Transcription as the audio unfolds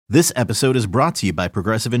This episode is brought to you by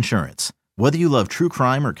Progressive Insurance. Whether you love true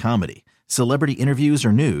crime or comedy, celebrity interviews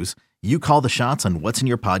or news, you call the shots on what's in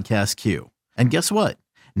your podcast queue. And guess what?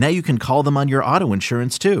 Now you can call them on your auto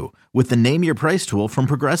insurance too with the Name Your Price tool from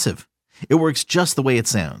Progressive. It works just the way it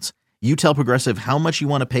sounds. You tell Progressive how much you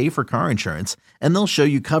want to pay for car insurance, and they'll show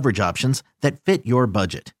you coverage options that fit your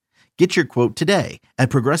budget. Get your quote today at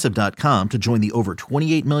Progressive.com to join the over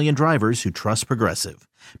 28 million drivers who trust Progressive.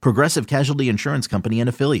 Progressive Casualty Insurance Company and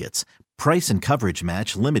Affiliates. Price and coverage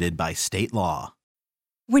match limited by state law.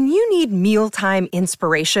 When you need mealtime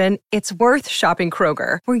inspiration, it's worth shopping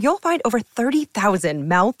Kroger, where you'll find over 30,000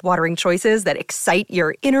 mouth-watering choices that excite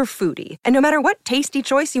your inner foodie. And no matter what tasty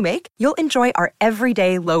choice you make, you'll enjoy our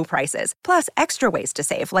everyday low prices, plus extra ways to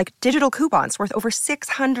save, like digital coupons worth over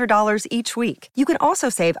 $600 each week. You can also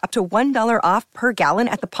save up to $1 off per gallon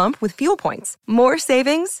at the pump with fuel points. More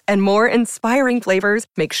savings and more inspiring flavors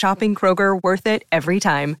make shopping Kroger worth it every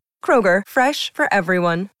time. Kroger, fresh for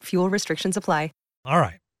everyone. Fuel restrictions apply. All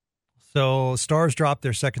right. So Stars dropped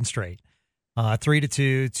their second straight,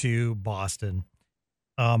 3-2 to Boston.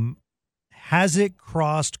 Has it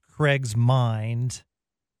crossed Craig's mind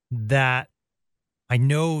that I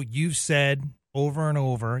know you've said over and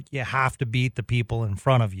over, you have to beat the people in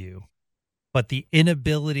front of you, but the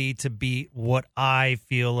inability to beat what I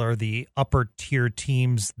feel are the upper tier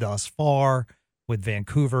teams thus far with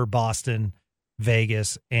Vancouver, Boston,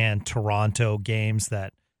 Vegas, and Toronto games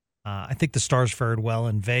that I think the Stars fared well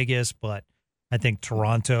in Vegas, but I think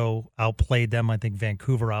Toronto outplayed them. I think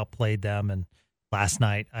Vancouver outplayed them. And last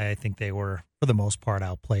night, I think they were, for the most part,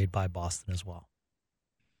 outplayed by Boston as well.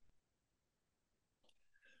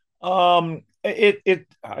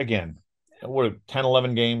 Again, what, 10,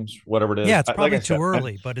 11 games, whatever it is. Yeah, it's probably too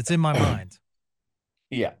early, but it's in my mind.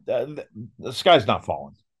 Yeah, the sky's not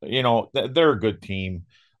falling. You know, they're a good team.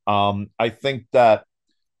 I think that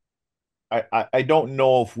I don't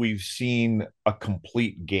know if we've seen a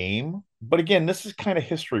complete game, but again, this is kind of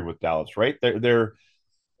history with Dallas, right?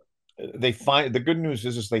 They find, the good news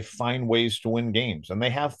is they find ways to win games, and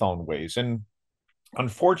they have found ways. And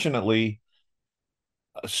unfortunately,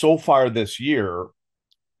 so far this year,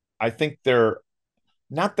 I think they're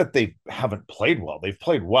not that they haven't played well. They've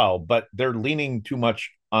played well, but they're leaning too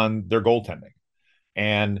much on their goaltending.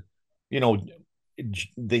 And, you know,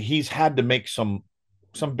 he's had to make some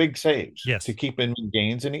big saves to keep him in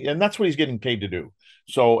games, and that's what he's getting paid to do.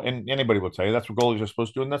 So, and anybody would say that's what goalies are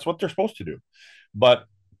supposed to do, and that's what they're supposed to do. But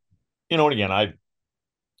you know, and again,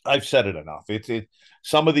 I've said it enough.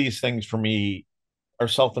 Some of these things for me are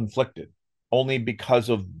self-inflicted, only because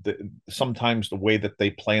of sometimes the way that they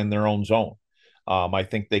play in their own zone. I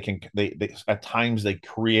think they at times they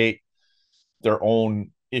create their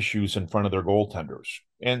own issues in front of their goaltenders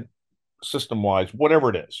and system-wise, whatever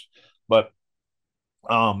it is, but.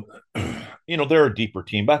 You know, they're a deeper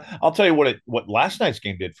team, but I'll tell you what last night's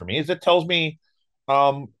game did for me is it tells me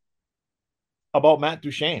about Matt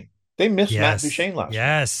Duchene. They missed Matt Duchene last night.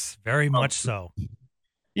 Yes, very much so.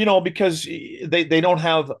 You know, because they don't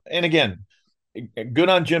have, and again, good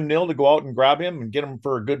on Jim Nill to go out and grab him and get him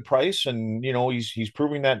for a good price. And, you know, he's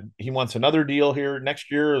proving that he wants another deal here next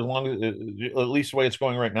year, as long as at least the way it's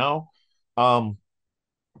going right now.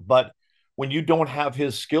 But when you don't have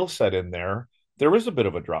his skill set in there is a bit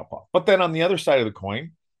of a drop off. But then on the other side of the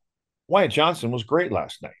coin, Wyatt Johnson was great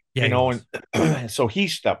last night, and so he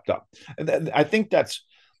stepped up. And I think that's,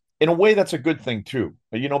 in a way, that's a good thing too,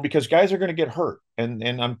 you know, because guys are going to get hurt,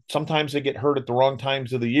 and sometimes they get hurt at the wrong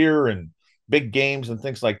times of the year and big games and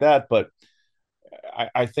things like that. But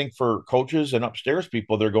I think for coaches and upstairs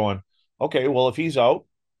people, they're going, okay, well, if he's out,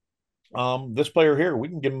 this player here, we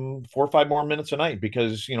can give him 4 or 5 more minutes a night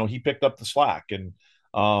because, you know, he picked up the slack. And,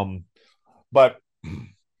 but,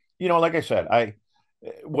 you know, like I said,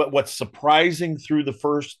 what's surprising through the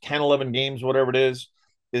first 10, 11 games, whatever it is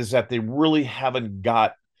that they really haven't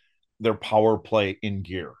got their power play in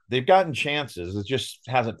gear. They've gotten chances. It just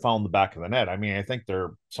hasn't found the back of the net. I mean, I think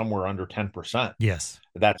they're somewhere under 10%. Yes.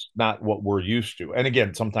 That's not what we're used to. And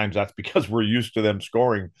again, sometimes that's because we're used to them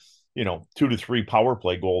scoring, you know, 2 to 3 power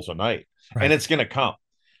play goals a night. Right. And it's going to come.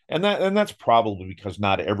 And that's probably because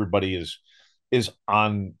not everybody is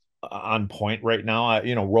on point right now.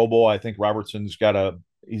 You know, Robo, I think Robertson's got to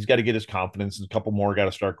get his confidence, and a couple more got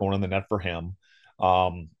to start going in the net for him.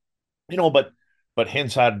 You know, but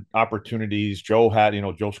Hintz had opportunities. Joe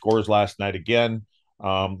scores last night again.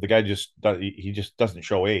 The guy just doesn't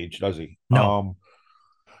show age, does he? No.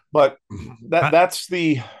 But that's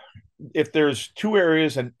if there's 2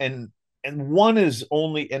 areas and one is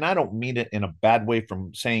only, and I don't mean it in a bad way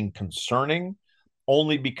from saying concerning,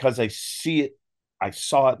 only because I see it I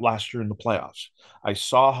saw it last year in the playoffs. I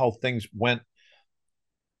saw how things went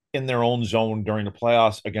in their own zone during the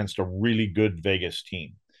playoffs against a really good Vegas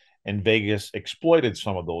team. And Vegas exploited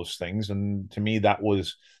some of those things. And to me, that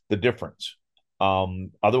was the difference.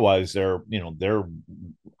 Otherwise, they're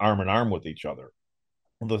arm in arm with each other.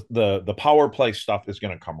 The power play stuff is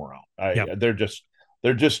going to come around. Yep.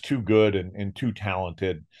 They're just too good and too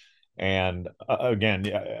talented. And again,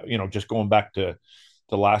 just going back to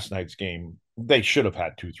last night's game, they should have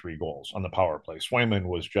had 2-3 goals on the power play. Swayman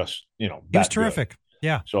was just He was that terrific. good.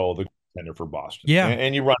 Yeah. So the contender for Boston. Yeah.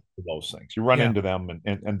 And you run into those things. You run Yeah. into them,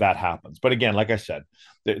 and that happens. But again, like I said,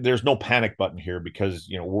 there's no panic button here because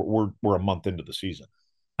we're a month into the season.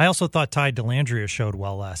 I also thought Ty Dellandrea showed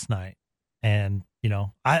well last night. And,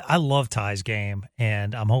 I love Ty's game,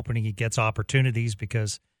 and I'm hoping he gets opportunities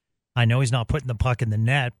because I know he's not putting the puck in the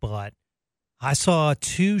net, but I saw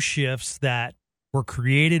 2 shifts that were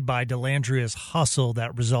created by Dellandrea's hustle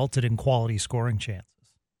that resulted in quality scoring chances.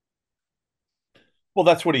 Well,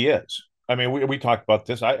 that's what he is. I mean, we talked about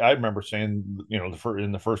this. I remember saying,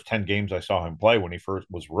 in the first 10 games I saw him play when he first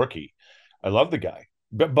was rookie, I love the guy.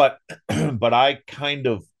 But I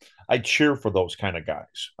cheer for those kind of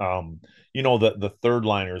guys. The third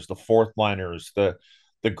liners, the fourth liners, the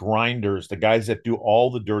grinders, the guys that do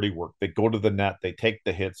all the dirty work. They go to the net, they take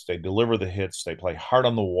the hits, they deliver the hits, they play hard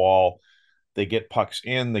on the wall, they get pucks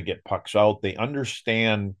in, they get pucks out. They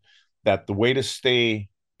understand that the way to stay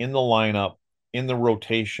in the lineup, in the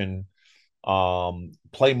rotation,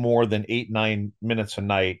 play more than 8-9 minutes a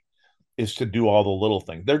night is to do all the little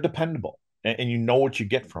things. They're dependable, and you know what you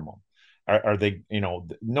get from them. Are they,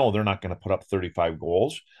 no, they're not going to put up 35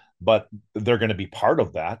 goals, but they're going to be part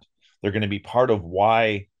of that. They're going to be part of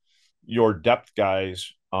why your depth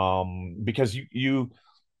guys, because you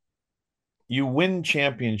win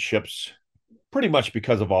championships pretty much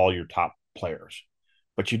because of all your top players,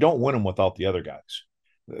 but you don't win them without the other guys.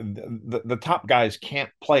 The top guys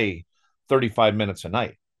can't play 35 minutes a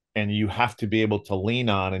night, and you have to be able to lean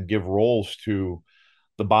on and give roles to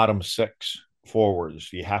the bottom 6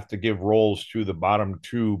 forwards. You have to give roles to the bottom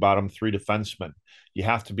 2, bottom 3 defensemen. You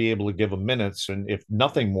have to be able to give them minutes, and if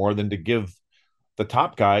nothing more than to give the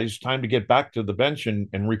top guys time to get back to the bench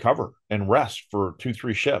and recover and rest for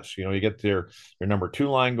 2-3 shifts. You get your number 2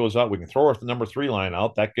 line goes out. We can throw the number 3 line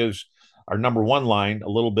out. That gives our number 1 line a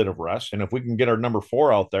little bit of rest. And if we can get our number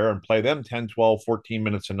 4 out there and play them 10, 12, 14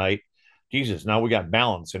 minutes a night, Jesus, now we got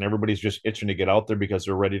balance, and everybody's just itching to get out there because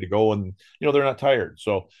they're ready to go, and they're not tired.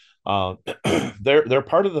 So they're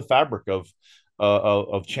part of the fabric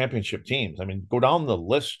of championship teams. I mean, go down the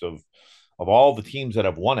list of all the teams that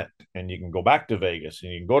have won it, and you can go back to Vegas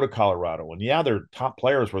and you can go to Colorado, and their top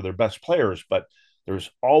players were their best players, but there's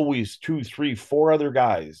always 2, 3, 4 other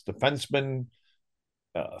guys, defensemen,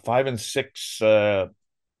 5 and 6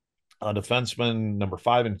 defenseman, number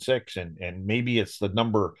 5 and 6, and maybe it's the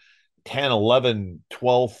number 10, 11,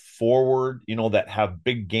 12 forward, that have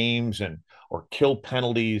big games or kill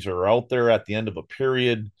penalties or out there at the end of a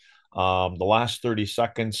period, the last 30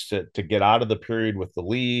 seconds to get out of the period with the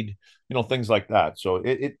lead, things like that. So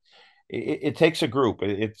it takes a group.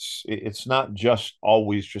 It's not just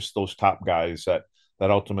always just those top guys that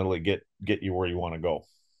ultimately get you where you want to go.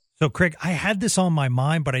 So, Craig, I had this on my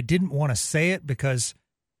mind, but I didn't want to say it because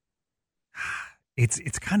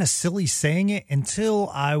it's kind of silly saying it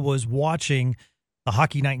until I was watching the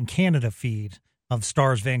Hockey Night in Canada feed of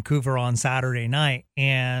Stars Vancouver on Saturday night,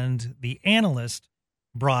 and the analyst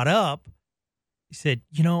brought up, he said,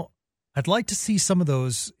 I'd like to see some of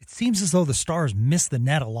those. It seems as though the Stars miss the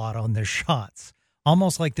net a lot on their shots,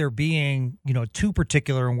 almost like they're being, too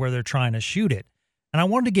particular in where they're trying to shoot it. And I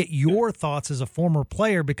wanted to get your thoughts as a former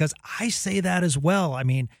player, because I say that as well. I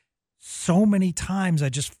mean, so many times I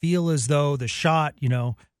just feel as though the shot,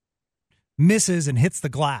 misses and hits the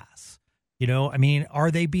glass. I mean, are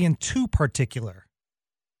they being too particular?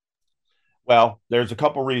 Well, there's a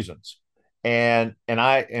couple reasons. And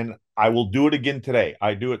I will do it again today.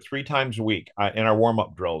 I do it 3 times a week in our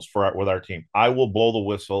warm-up drills with our team. I will blow the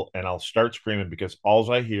whistle and I'll start screaming because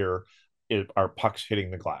all I hear are pucks hitting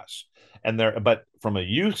the glass. But from a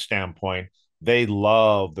youth standpoint, they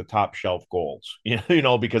love the top shelf goals,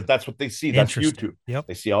 because that's what they see. That's YouTube. Yep.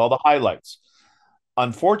 They see all the highlights.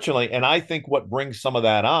 Unfortunately, and I think what brings some of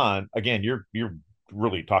that on, again, you're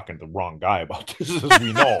really talking to the wrong guy about this, as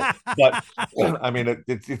we know. But I mean,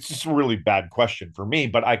 it's just a really bad question for me.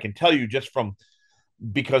 But I can tell you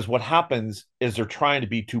because what happens is they're trying to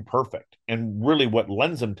be too perfect. And really what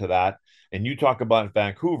lends them to that, and you talk about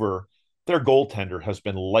Vancouver, their goaltender has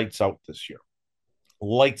been lights out this year.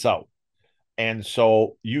 Lights out. And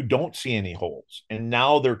so you don't see any holes. And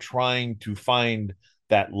now they're trying to find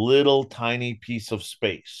that little tiny piece of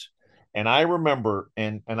space. And I remember,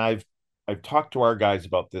 and I've talked to our guys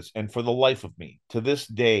about this, and for the life of me, to this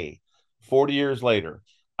day, 40 years later,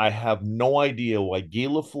 I have no idea why Guy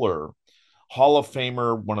Lafleur, Hall of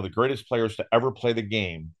Famer, one of the greatest players to ever play the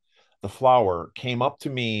game, the Flower, came up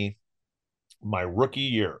to me my rookie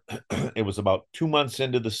year. It was about 2 months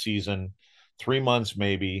into the season, 3 months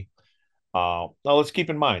maybe. Now let's keep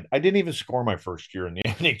in mind, I didn't even score my first year in the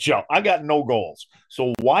NHL. I got no goals.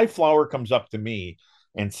 So why Flower comes up to me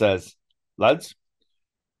and says, "Lads,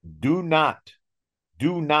 do not,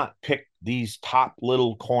 do not pick these top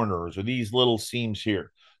little corners or these little seams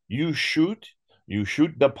here. You shoot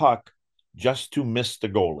the puck just to miss the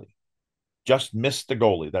goalie. Just miss the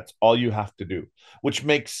goalie. That's all you have to do." Which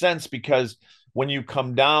makes sense because when you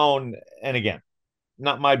come down, and again,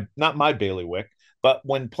 not my bailiwick, but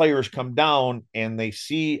when players come down and they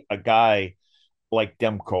see a guy like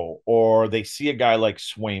Demko or they see a guy like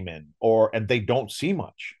Swayman and they don't see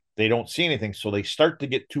much. They don't see anything. So they start to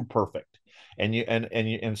get too perfect. And you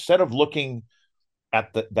instead of looking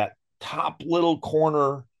at that top little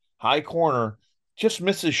corner, high corner, just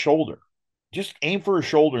miss his shoulder. Just aim for his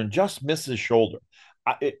shoulder and just miss his shoulder.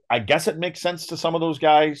 I guess it makes sense to some of those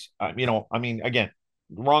guys. I mean, again,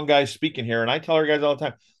 wrong guys speaking here, and I tell our guys all the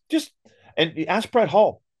time, just and ask Brett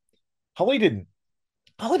Hull. Hull didn't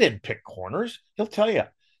pick corners. He'll tell you.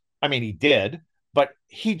 I mean, he did, but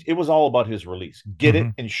it was all about his release. Get it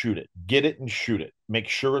and shoot it. Get it and shoot it. Make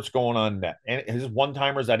sure it's going on net. And his one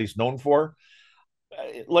timers that he's known for.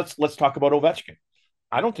 Let's talk about Ovechkin.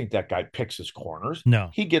 I don't think that guy picks his corners.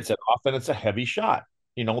 No. He gets it off and it's a heavy shot.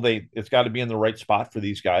 It's got to be in the right spot for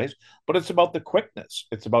these guys, but it's about the quickness.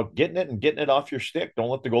 It's about getting it and getting it off your stick. Don't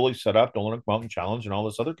let the goalie set up. Don't let him come out and challenge and all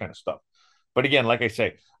this other kind of stuff. But again, like I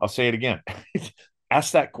say, I'll say it again.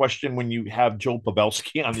 Ask that question when you have Joe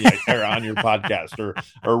Pavelski on your podcast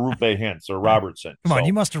or Rupe Hintz or Robertson. Come on,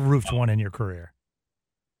 you must have roofed one in your career.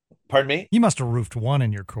 Pardon me? You must have roofed one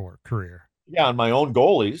in your career. Yeah, on my own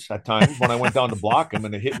goalies at times when I went down to block him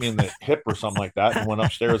and it hit me in the hip or something like that and went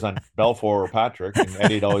upstairs on Belfour or Patrick, and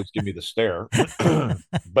Eddie'd always give me the stare.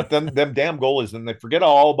 But then them damn goalies, and they forget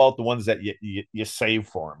all about the ones that you save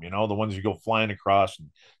for them, the ones you go flying across and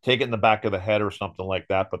take it in the back of the head or something like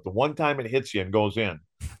that. But the one time it hits you and goes in.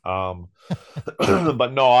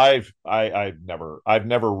 But no, I've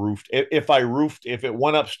never roofed. If it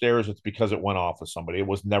went upstairs, it's because it went off with somebody. It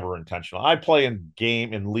was never intentional. I play in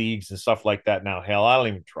leagues and stuff like that now. Hell, I don't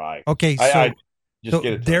even try. Okay, I just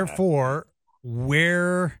get it. Therefore,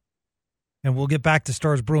 where, and we'll get back to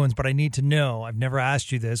Stars Bruins, but I need to know, I've never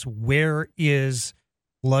asked you this, where is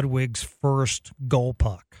Ludwig's first goal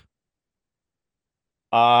puck?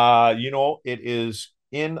 It is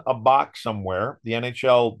in a box somewhere. The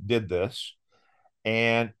NHL did this,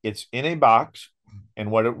 and it's in a box. And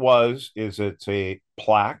what it was is it's a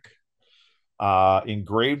plaque.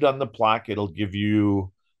 Engraved on the plaque, it'll give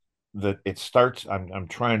you it starts. I'm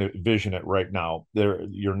trying to vision it right now.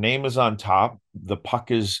 Your name is on top. The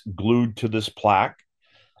puck is glued to this plaque.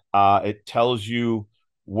 It tells you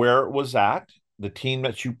where it was at, the team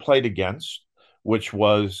that you played against, which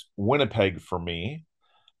was Winnipeg for me.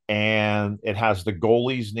 And it has the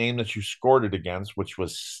goalie's name that you scored it against, which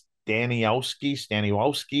was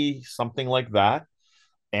Staniowski, something like that.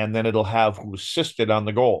 And then it'll have who assisted on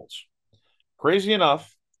the goals. Crazy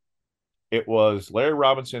enough, it was Larry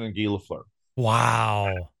Robinson and Guy Lafleur.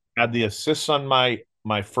 Wow. I had the assists on my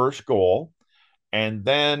first goal. And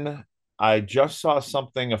then I just saw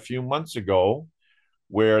something a few months ago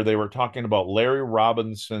where they were talking about Larry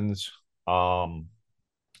Robinson's 800th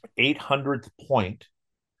point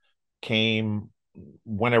came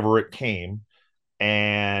whenever it came,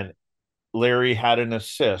 and Larry had an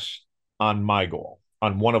assist on my goal,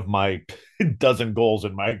 on one of my dozen goals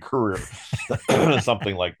in my career,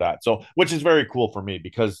 something like that. So, which is very cool for me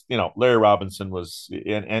because, Larry Robinson was,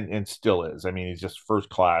 and still is. I mean, he's just first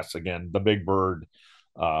class. Again, the big bird,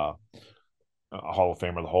 a Hall of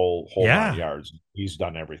Famer, the whole 9 yards. He's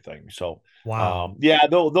done everything. So, wow.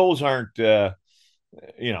 Those aren't,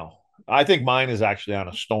 I think mine is actually on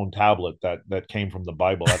a stone tablet that came from the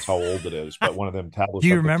Bible. That's how old it is. But one of them tablets. Do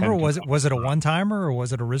you remember? Was it a one timer or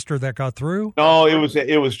was it a wrister that got through? No,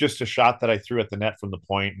 it was just a shot that I threw at the net from the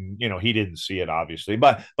point, and he didn't see it obviously.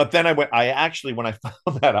 But then when I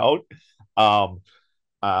found that out,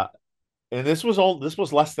 and this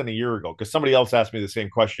was less than a year ago because somebody else asked me the same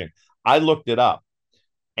question. I looked it up,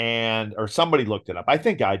 or somebody looked it up. I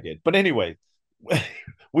think I did. But anyway,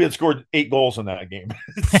 we had scored 8 goals in that game.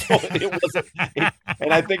 So it wasn't,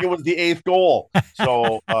 and I think it was the 8th goal.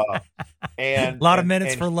 So, A lot of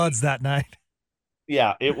minutes and for Luds that night.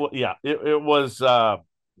 yeah, it was,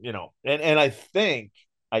 and I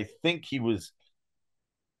think he was,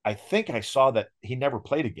 I think I saw that he never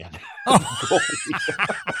played again. Oh.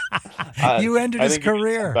 You ended I his think he was sent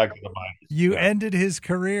career. back to the minors. You Yeah. ended his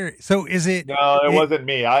career. So is it? No, it it wasn't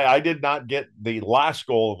me. I did not get the last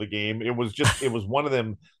goal of the game. It was one of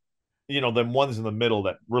them, them ones in the middle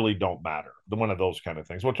that really don't matter. The one of those kind of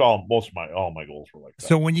things, which all my goals were like that.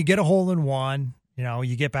 so when you get a hole in one,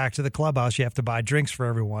 you get back to the clubhouse. You have to buy drinks for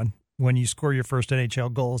everyone. When you score your first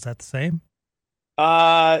NHL goal, is that the same?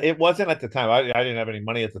 It wasn't at the time. I didn't have any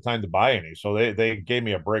money at the time to buy any, so they gave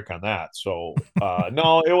me a break on that. So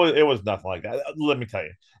no, it was nothing like that. Let me tell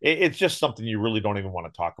you, it's just something you really don't even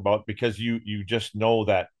want to talk about because you just know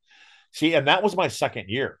that. See, and that was my second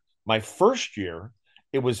year. My first year,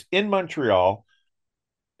 it was in Montreal,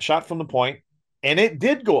 shot from the point, and it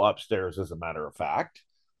did go upstairs, as a matter of fact,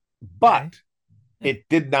 Okay. but it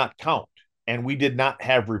did not count, and we did not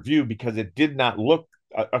have review because it did not look,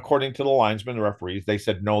 according to the linesmen, the referees, they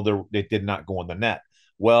said no, it did not go in the net.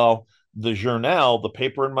 Well, the Journal, the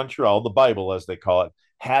paper in Montreal, the Bible as they call it,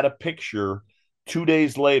 had a picture 2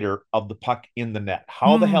 days later of the puck in the net.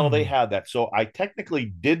 How the hell they Hmm. had that? So I technically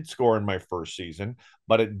did score in my first season,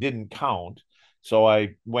 but it didn't count. So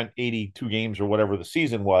I went 82 games or whatever the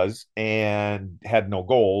season was and had no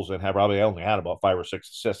goals and have probably only had about 5 or 6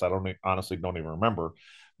 assists. I don't honestly don't even remember.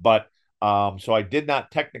 But so I did not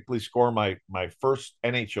technically score my first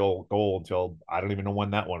NHL goal until I don't even know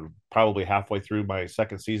when that one, probably halfway through my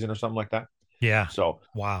second season or something like that. Yeah. So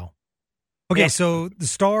Wow. Okay, yep. so the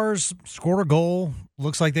Stars score a goal.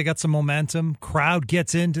 Looks like they got some momentum. Crowd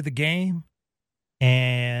gets into the game.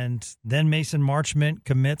 And then Mason Marchment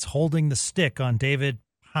commits holding the stick on David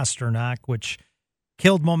Pastrnak, which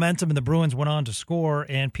killed momentum, and the Bruins went on to score.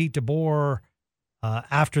 And Pete DeBoer,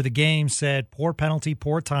 after the game, said, poor penalty,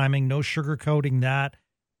 poor timing, no sugarcoating that.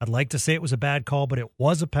 I'd like to say it was a bad call, but it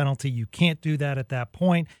was a penalty. You can't do that at that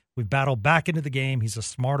point. We battled back into the game. He's a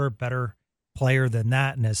smarter, better player than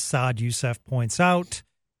that. And as Saad Youssef points out,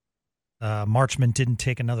 Marchment didn't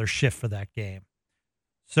take another shift for that game.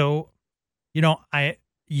 So,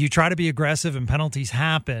 you try to be aggressive and penalties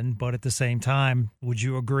happen, but at the same time, would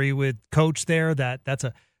you agree with Coach there that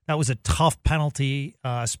that was a tough penalty,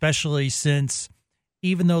 especially since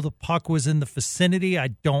even though the puck was in the vicinity, I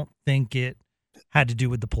don't think it had to do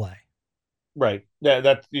with the play. Right. Yeah,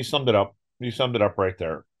 that you summed it up. You summed it up right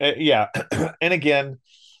there. Yeah. And again,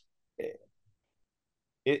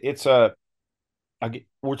 it's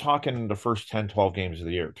we're talking the first 10, 12 games of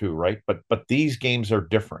the year too, right? But these games are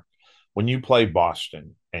different. When you play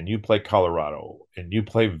Boston and you play Colorado and you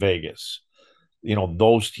play Vegas,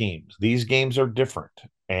 those teams, these games are different.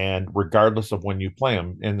 And regardless of when you play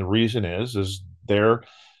them, and the reason is they're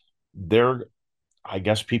I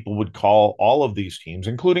guess people would call all of these teams,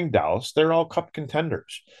 including Dallas, they're all cup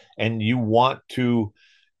contenders. And you want to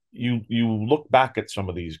you look back at some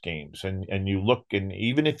of these games and you look, and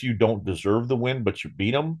even if you don't deserve the win but you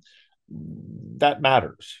beat them, that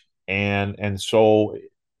matters. And so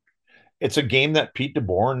it's a game that Pete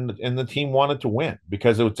DeBoer and the team wanted to win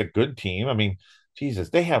because it's a good team. I mean, Jesus,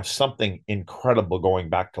 they have something incredible going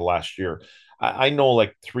back to last year. I know,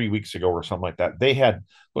 like 3 weeks ago or something like that, they had,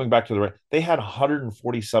 going back to they had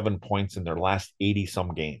 147 points in their last 80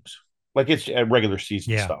 some games. Like, it's regular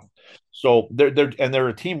season Yeah. stuff. So they're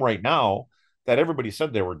a team right now that everybody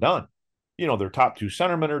said they were done. Their top two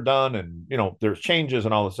centermen are done, and there's changes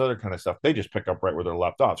and all this other kind of stuff. They just pick up right where they're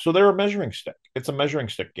left off. So they're a measuring stick. It's a measuring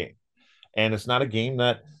stick game, and it's not a game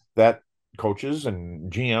that coaches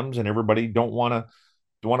and GMs and everybody don't want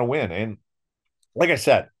to win. And like I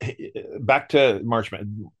said, back to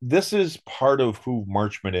Marchment, this is part of who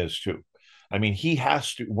Marchment is too. I mean, he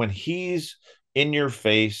has to, when he's in your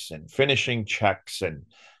face and finishing checks and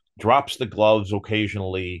drops the gloves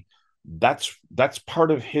occasionally. That's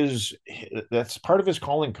part of his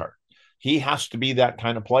calling card. He has to be that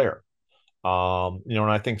kind of player. And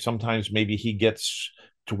I think sometimes maybe he gets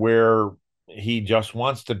to where he just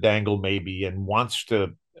wants to dangle maybe and wants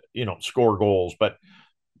to, score goals, but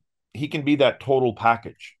he can be that total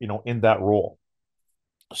package, in that role.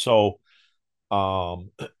 So,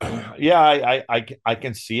 yeah, I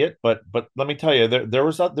can see it, but let me tell you,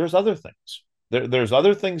 there's other things. There's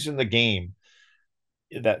other things in the game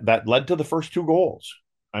that led to the first 2 goals.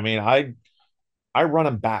 I mean, I run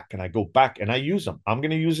them back and I go back and I use them. I'm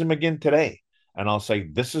going to use them again today. And I'll say,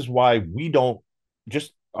 this is why we don't,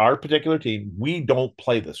 just our particular team, we don't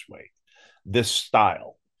play this way, this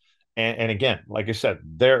style. and again, like I said,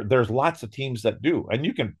 there's lots of teams that do, and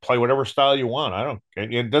you can play whatever style you want. I don't.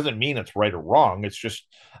 It doesn't mean it's right or wrong. It's just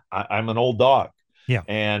I'm an old dog, Yeah.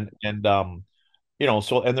 and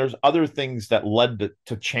so and there's other things that led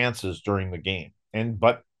to chances during the game,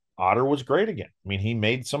 but Otter was great again. I mean, he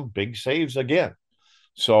made some big saves again.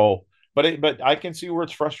 So, but I can see where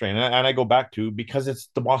it's frustrating, and I go back to because it's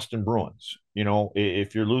the Boston Bruins.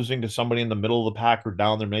 If you're losing to somebody in the middle of the pack or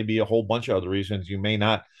down, there may be a whole bunch of other reasons you may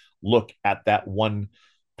not look at that one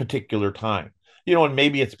particular time. And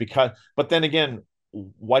maybe it's because, but then again,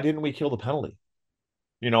 why didn't we kill the penalty?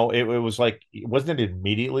 It was like, wasn't it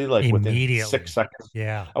immediately, like within Immediately. 6 seconds?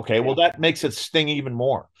 Yeah. Okay, well, that makes it sting even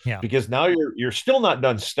more Yeah. because now you're still not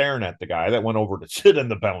done staring at the guy that went over to sit in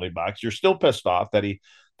the penalty box. You're still pissed off that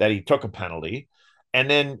he took a penalty, and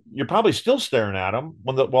then you're probably still staring at him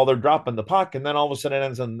while they're dropping the puck, and then all of a sudden it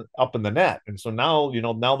ends up in the net, and so now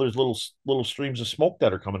there's little streams of smoke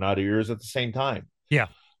that are coming out of your ears at the same time. Yeah.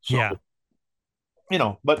 So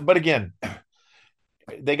Yeah. but again,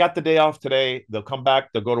 they got the day off today. They'll come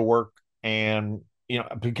back. They'll go to work, and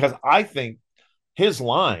because I think his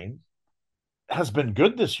line has been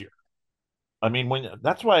good this year. I mean,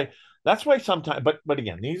 that's why sometimes, but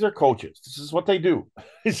again, these are coaches. This is what they do.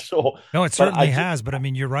 So, No, it but certainly has. But I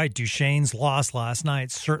mean, you're right. Duchesne's loss last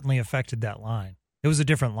night certainly affected that line. It was a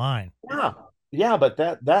different line. yeah, but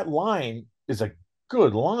that line is a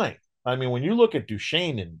good line. I mean, when you look at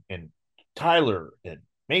Duchesne and Tyler and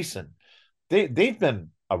Mason, they've been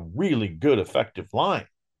a really good, effective line.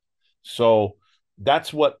 So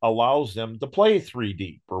that's what allows them to play three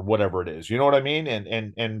deep or whatever it is. You know what I mean?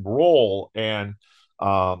 And roll and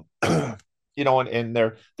and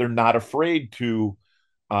they're not afraid to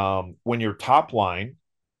when your top line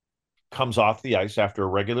comes off the ice after a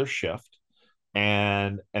regular shift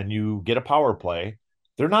and you get a power play,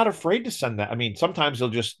 they're not afraid to send that. I mean, sometimes they'll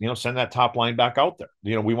just send that top line back out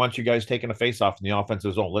there. We want you guys taking a face off in the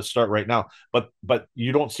offensive zone. Let's start right now. But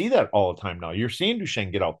you don't see that all the time now. You're seeing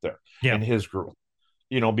Duchesne get out there Yeah. and his group.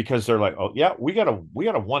 Because they're like, oh yeah, we got a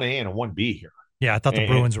 1A and a 1B here. Yeah, I thought the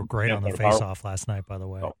Bruins were great on the power. face-off last night, by the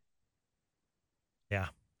way. Oh. Yeah.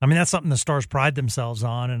 I mean, that's something the Stars pride themselves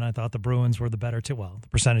on, and I thought the Bruins were the better team. Well, the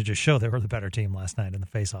percentages show they were the better team last night in the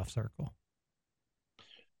face-off circle.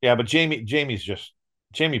 Yeah, but Jamie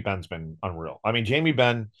Benn's been unreal. I mean, Jamie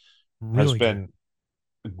Benn has been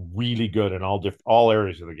really good in all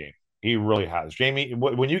areas of the game. He really has. Jamie,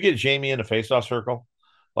 when you get Jamie in the face-off circle,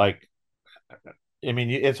 like, I mean,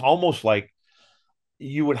 it's almost like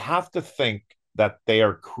you would have to think that they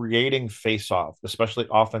are creating face-off, especially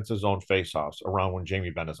offensive zone face-offs, around when Jamie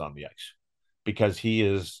Benn is on the ice, because he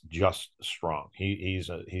is just strong. He's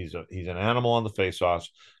an animal on the face-offs,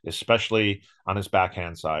 especially on his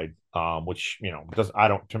backhand side, which because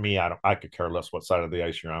I could care less what side of the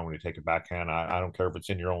ice you're on when you take a backhand. I don't care if it's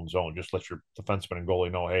in your own zone. Just let your defenseman and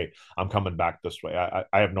goalie know, hey, I'm coming back this way.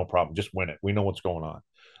 I have no problem. Just win it. We know what's going on,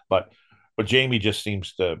 but Jamie just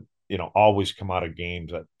seems to always come out of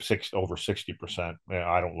games at over 60%.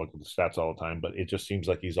 I don't look at the stats all the time, but it just seems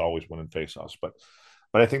like he's always winning faceoffs. But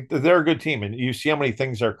I think they're a good team, and you see how many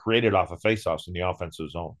things are created off of faceoffs in the offensive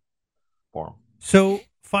zone for them. So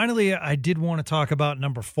finally, I did want to talk about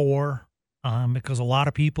number 4 because a lot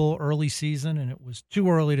of people early season, and it was too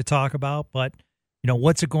early to talk about, but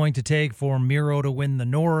what's it going to take for Miro to win the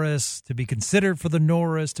Norris, to be considered for the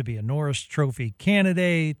Norris, to be a Norris Trophy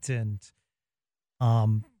candidate, and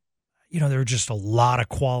there are just a lot of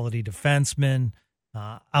quality defensemen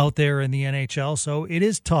out there in the NHL, so it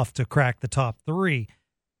is tough to crack the top 3.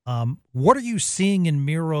 What are you seeing in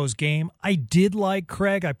Miro's game? I did like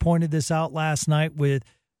Craig. I pointed this out last night with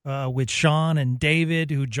Sean and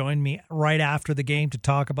David, who joined me right after the game to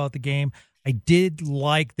talk about the game. I did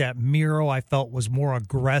like that Miro, I felt, was more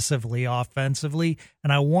aggressively offensively,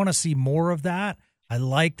 and I want to see more of that. I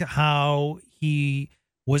liked how he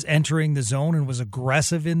was entering the zone and was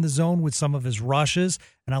aggressive in the zone with some of his rushes,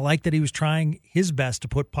 and I like that he was trying his best to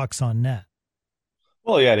put pucks on net.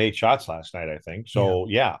 Well, he had 8 shots last night, I think. So,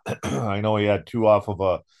 yeah. I know he had 2 off of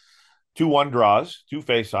a 2-1 draws, 2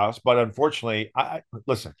 faceoffs, but unfortunately,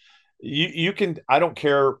 listen, you can, I don't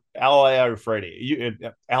care, Al Freddie,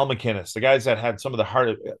 Al McInnes, the guys that had some of the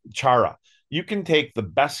hardest, Chara, you can take the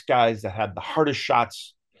best guys that had the hardest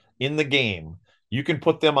shots in the game, you can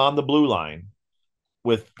put them on the blue line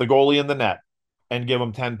with the goalie in the net and give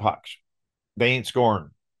them 10 pucks. They ain't scoring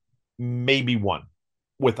maybe 1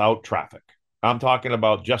 without traffic. I'm talking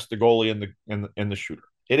about just the goalie and the shooter.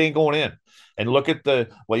 It ain't going in. And look at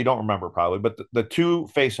you don't remember probably, but the 2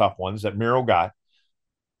 face-off ones that Miro got,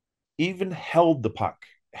 even held the puck,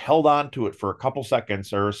 held on to it for a couple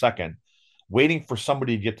seconds or a second, waiting for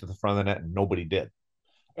somebody to get to the front of the net, and nobody did.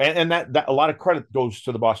 And that a lot of credit goes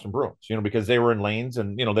to the Boston Bruins, because they were in lanes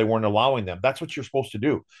and they weren't allowing them. That's what you're supposed to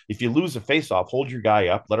do. If you lose a faceoff, hold your guy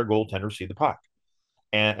up, let our goaltender see the puck,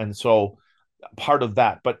 and so part of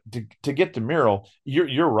that. But to get to Miro,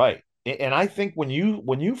 you're right, and I think when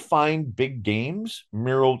you find big games,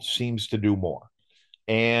 Miro seems to do more,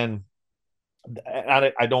 and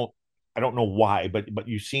I don't know why, but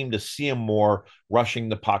you seem to see him more rushing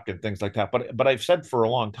the puck and things like that. But I've said for a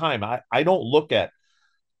long time, I don't look at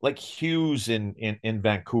like Hughes in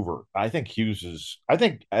Vancouver. I think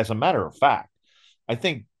as a matter of fact, I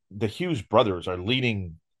think the Hughes brothers are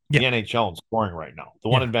leading the Yeah. NHL in scoring right now. The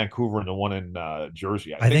one in Vancouver and the one in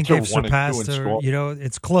Jersey. I think they're they've 1 and 2 in surpassed scoring.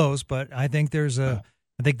 it's close, but I think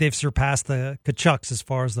I think they've surpassed the Kachucks as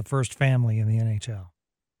far as the first family in the NHL.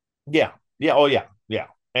 Yeah. Yeah. Oh yeah. Yeah.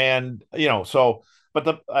 And but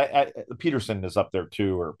the Peterson is up there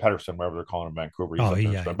too, or Pedersen, whatever they're calling him in Vancouver. He's up there.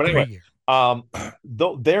 Yeah. But anyway,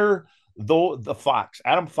 though the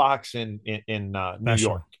Adam Fox in New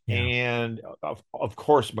York, and of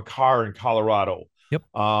course Makar in Colorado. Yep.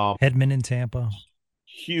 Hedman in Tampa.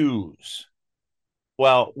 Hughes.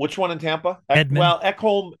 Well, which one in Tampa? Hedman. Well,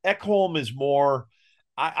 Ekholm is more.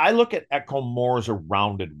 I look at Ekholm more as a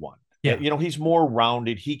rounded one. Yeah. He's more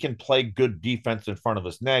rounded. He can play good defense in front of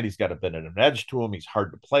his net. He's got a bit of an edge to him. He's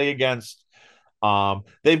hard to play against.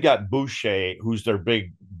 They've got Boucher, who's their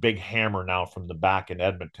big hammer now from the back in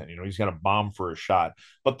Edmonton. He's got a bomb for a shot.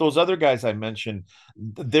 But those other guys I mentioned,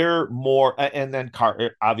 they're more. And then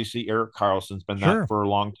obviously Erik Karlsson's been that for a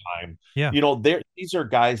long time. Yeah. These are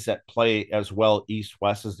guys that play as well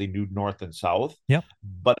east-west as they do north and south. Yep.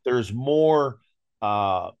 But there's more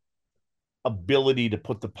ability to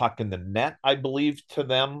put the puck in the net, I believe, to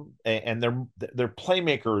them, and they're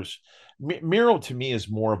playmakers. Miro to me is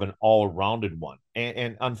more of an all-rounded one,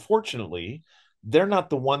 and unfortunately, they're not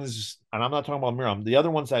the ones. And I'm not talking about Miro. The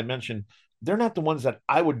other ones I mentioned, they're not the ones that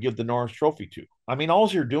I would give the Norris Trophy to. I mean, all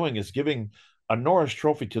you're doing is giving a Norris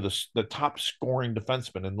Trophy to the top scoring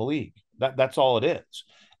defenseman in the league. That's all it is.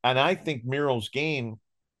 And I think Miro's game,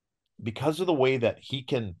 because of the way that he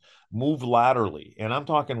can move laterally, and I'm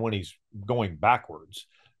talking when he's going backwards,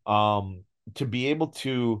 to be able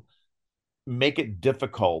to make it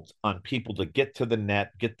difficult on people to get to the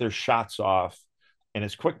net, get their shots off, and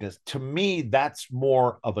his quickness, to me, that's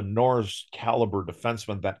more of a Norris caliber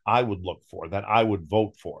defenseman that I would look for, that I would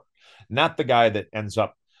vote for. Not the guy that ends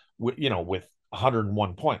up with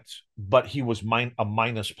 101 points, but he was a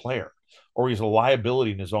minus player, or he's a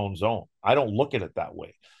liability in his own zone. I don't look at it that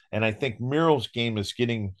way. And I think Miro's game is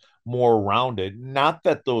getting more rounded. Not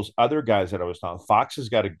that those other guys that I was talking, Fox has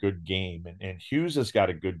got a good game, and Hughes has got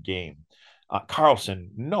a good game. Karlsson,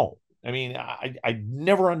 no. I mean, I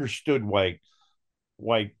never understood why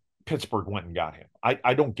Pittsburgh went and got him.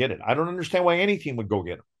 I don't get it. I don't understand why any team would go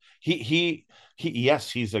get him. He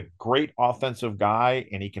yes, he's a great offensive guy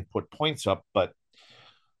and he can put points up, but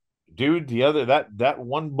dude, the other that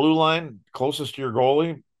one blue line closest to your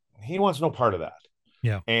goalie, he wants no part of that.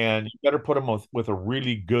 Yeah. And you better put him with a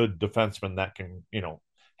really good defenseman that can,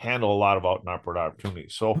 handle a lot of out and upward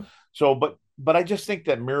opportunities. But I just think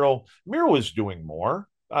that Miro is doing more.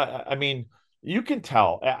 I mean, you can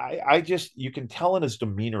tell. You can tell in his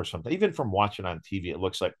demeanor or something. Even from watching on TV, it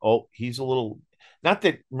looks like, oh, he's a little. Not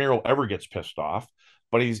that Miro ever gets pissed off,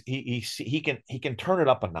 but he can turn it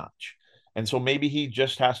up a notch. And so maybe he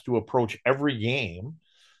just has to approach every game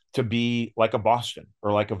to be like a Boston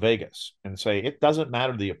or like a Vegas and say, it doesn't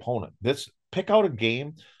matter the opponent. Pick out a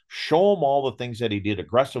game, show him all the things that he did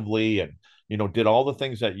aggressively and, did all the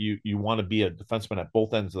things that you want to be a defenseman at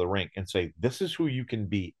both ends of the rink, and say, this is who you can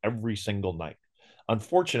be every single night.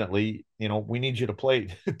 Unfortunately, we need you to play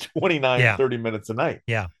 29, 30 minutes a night.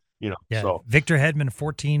 Yeah. So Victor Hedman,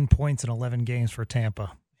 14 points in 11 games for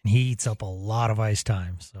Tampa, and he eats up a lot of ice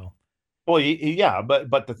time. So. Well, yeah,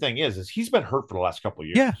 but the thing is he's been hurt for the last couple of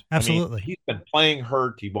years. Yeah, absolutely. I mean, he's been playing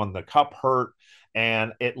hurt. He won the cup hurt,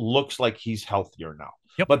 and it looks like he's healthier now.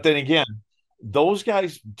 Yep. But then again, those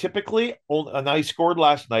guys typically, now he scored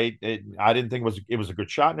last night. I didn't think it was a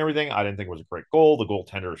good shot and everything. I didn't think it was a great goal. The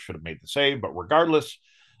goaltender should have made the save, but regardless,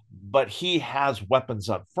 but he has weapons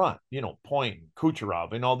up front, Point,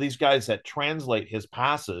 Kucherov, and all these guys that translate his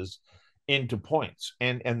passes into points.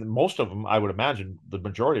 And most of them, I would imagine, the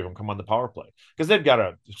majority of them come on the power play because they've got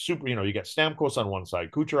a super, you got Stamkos on one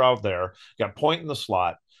side, Kucherov there, got Point in the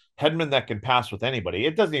slot, Hedman that can pass with anybody.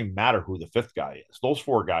 It doesn't even matter who the fifth guy is. Those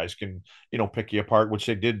four guys can, pick you apart, which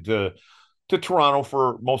they did to Toronto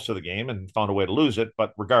for most of the game and found a way to lose it.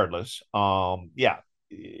 But regardless,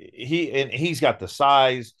 he's got the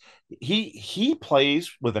size. he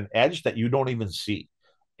plays with an edge that you don't even see,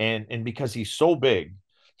 and because he's so big,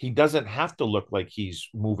 he doesn't have to look like he's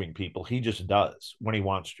moving people. He just does when he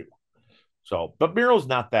wants to. So, but Miro's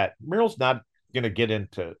not that. Miro's not going to get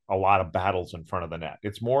into a lot of battles in front of the net.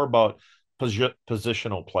 It's more about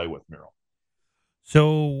positional play with Miro.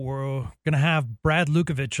 So we're going to have Brad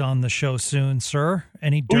Lukovich on the show soon, sir.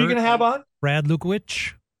 Any dirt? Who are you going to have on? Brad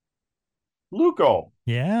Lukovich. Luco.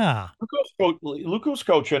 Yeah. Luco's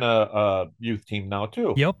coaching a youth team now,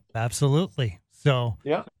 too. Yep, absolutely. So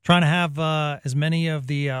yeah, trying to have as many of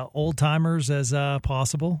the old timers as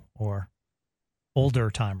possible, or older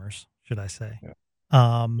timers, should I say.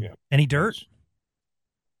 Yeah. Any dirt?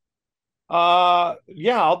 Yeah,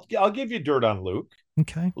 I'll give you dirt on Luke.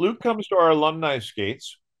 Okay. Luke comes to our alumni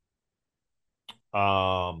skates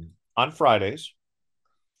on Fridays,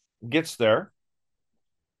 gets there,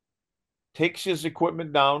 takes his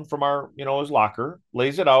equipment down from his locker,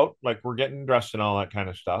 lays it out like we're getting dressed and all that kind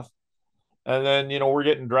of stuff. And then, we're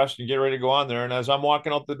getting dressed and get ready to go on there. And as I'm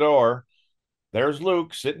walking out the door, there's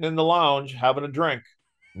Luke sitting in the lounge having a drink,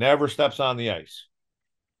 never steps on the ice.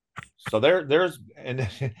 So and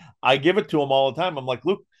I give it to him all the time. I'm like,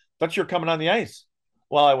 Luke, thought you're coming on the ice.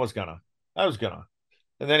 Well, I was gonna. And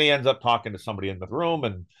then he ends up talking to somebody in the room,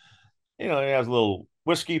 and he has a little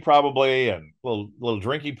whiskey probably and little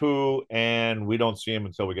drinky poo, and we don't see him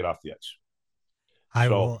until we get off the ice. I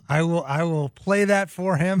will play that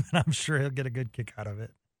for him, and I'm sure he'll get a good kick out of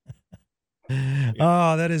it. Yeah.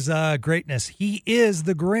 Oh, that is greatness. He is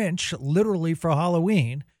the Grinch, literally, for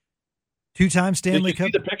Halloween. 2-time Stanley Cup.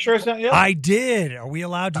 Did you see the picture I sent you? I did. Are we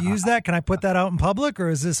allowed to use that? Can I put that out in public, or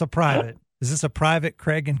is this a private? Is this a private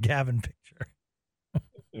Craig and Gavin picture?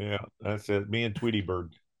 Yeah, that's it. Me and Tweety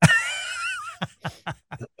Bird.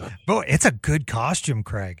 Boy, it's a good costume,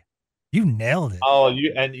 Craig. You nailed it. Oh,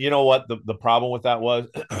 you know what the problem with that was?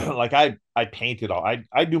 Like I painted all.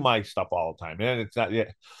 I do my stuff all the time, and it's not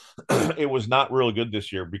yet. It was not real good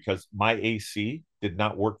this year because my AC did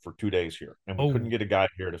not work for 2 days here, and we couldn't get a guy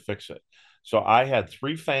here to fix it. So I had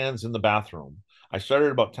 3 fans in the bathroom. I started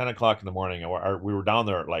at about 10 o'clock in the morning, and we were down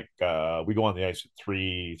there at we go on the ice at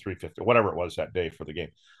 3:50, whatever it was that day for the game.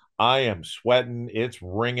 I am sweating. It's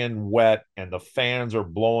wringing wet, and the fans are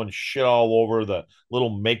blowing shit all over. The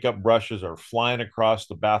little makeup brushes are flying across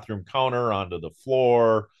the bathroom counter onto the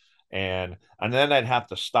floor. And then I'd have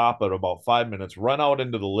to stop at about 5 minutes, run out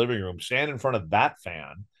into the living room, stand in front of that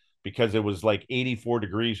fan because it was like 84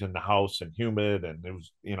 degrees in the house and humid. And it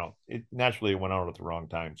was, it naturally went out at the wrong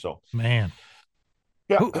time. So, man,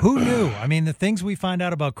 yeah. Who knew? I mean, the things we find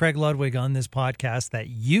out about Craig Ludwig on this podcast, that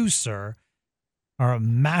you, sir, are a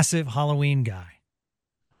massive Halloween guy.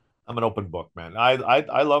 I'm an open book, man.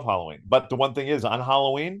 I love Halloween. But the one thing is, on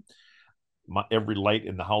Halloween, every light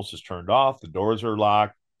in the house is turned off. The doors are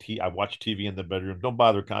locked. I watch TV in the bedroom. Don't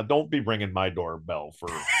bother. Don't be ringing my doorbell for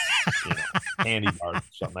candy bars or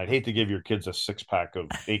something. I'd hate to give your kids a 6-pack of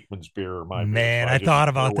Aikman's beer or my man. So I thought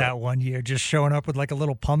about that one year, just showing up with like a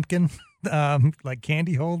little pumpkin, like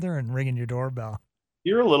candy holder, and ringing your doorbell.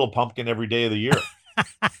 You're a little pumpkin every day of the year.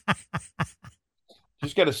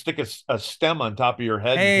 Just got to stick a stem on top of your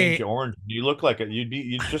head and paint you orange. You look like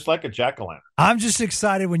you'd just like a jack-o'-lantern. I'm just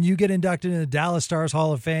excited when you get inducted into the Dallas Stars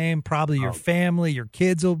Hall of Fame. Probably your family, your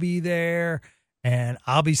kids will be there, and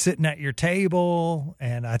I'll be sitting at your table.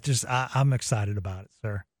 And I'm excited about it,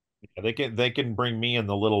 sir. Yeah, they can bring me in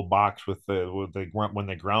the little box when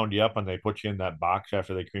they ground you up and they put you in that box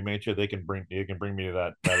after they cremate you. They can bring me to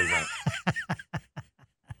that event.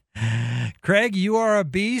 Craig, you are a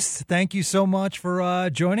beast. Thank you so much for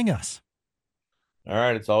joining us. All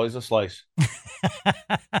right. It's always a slice.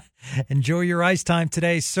 Enjoy your ice time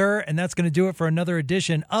today, sir. And that's going to do it for another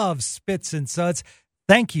edition of Spits and Suds.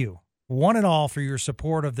 Thank you, one and all, for your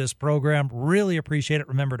support of this program. Really appreciate it.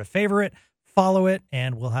 Remember to favor it, follow it,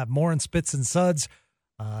 and we'll have more in Spits and Suds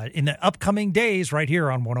in the upcoming days right here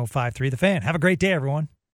on 105.3 The Fan. Have a great day, everyone.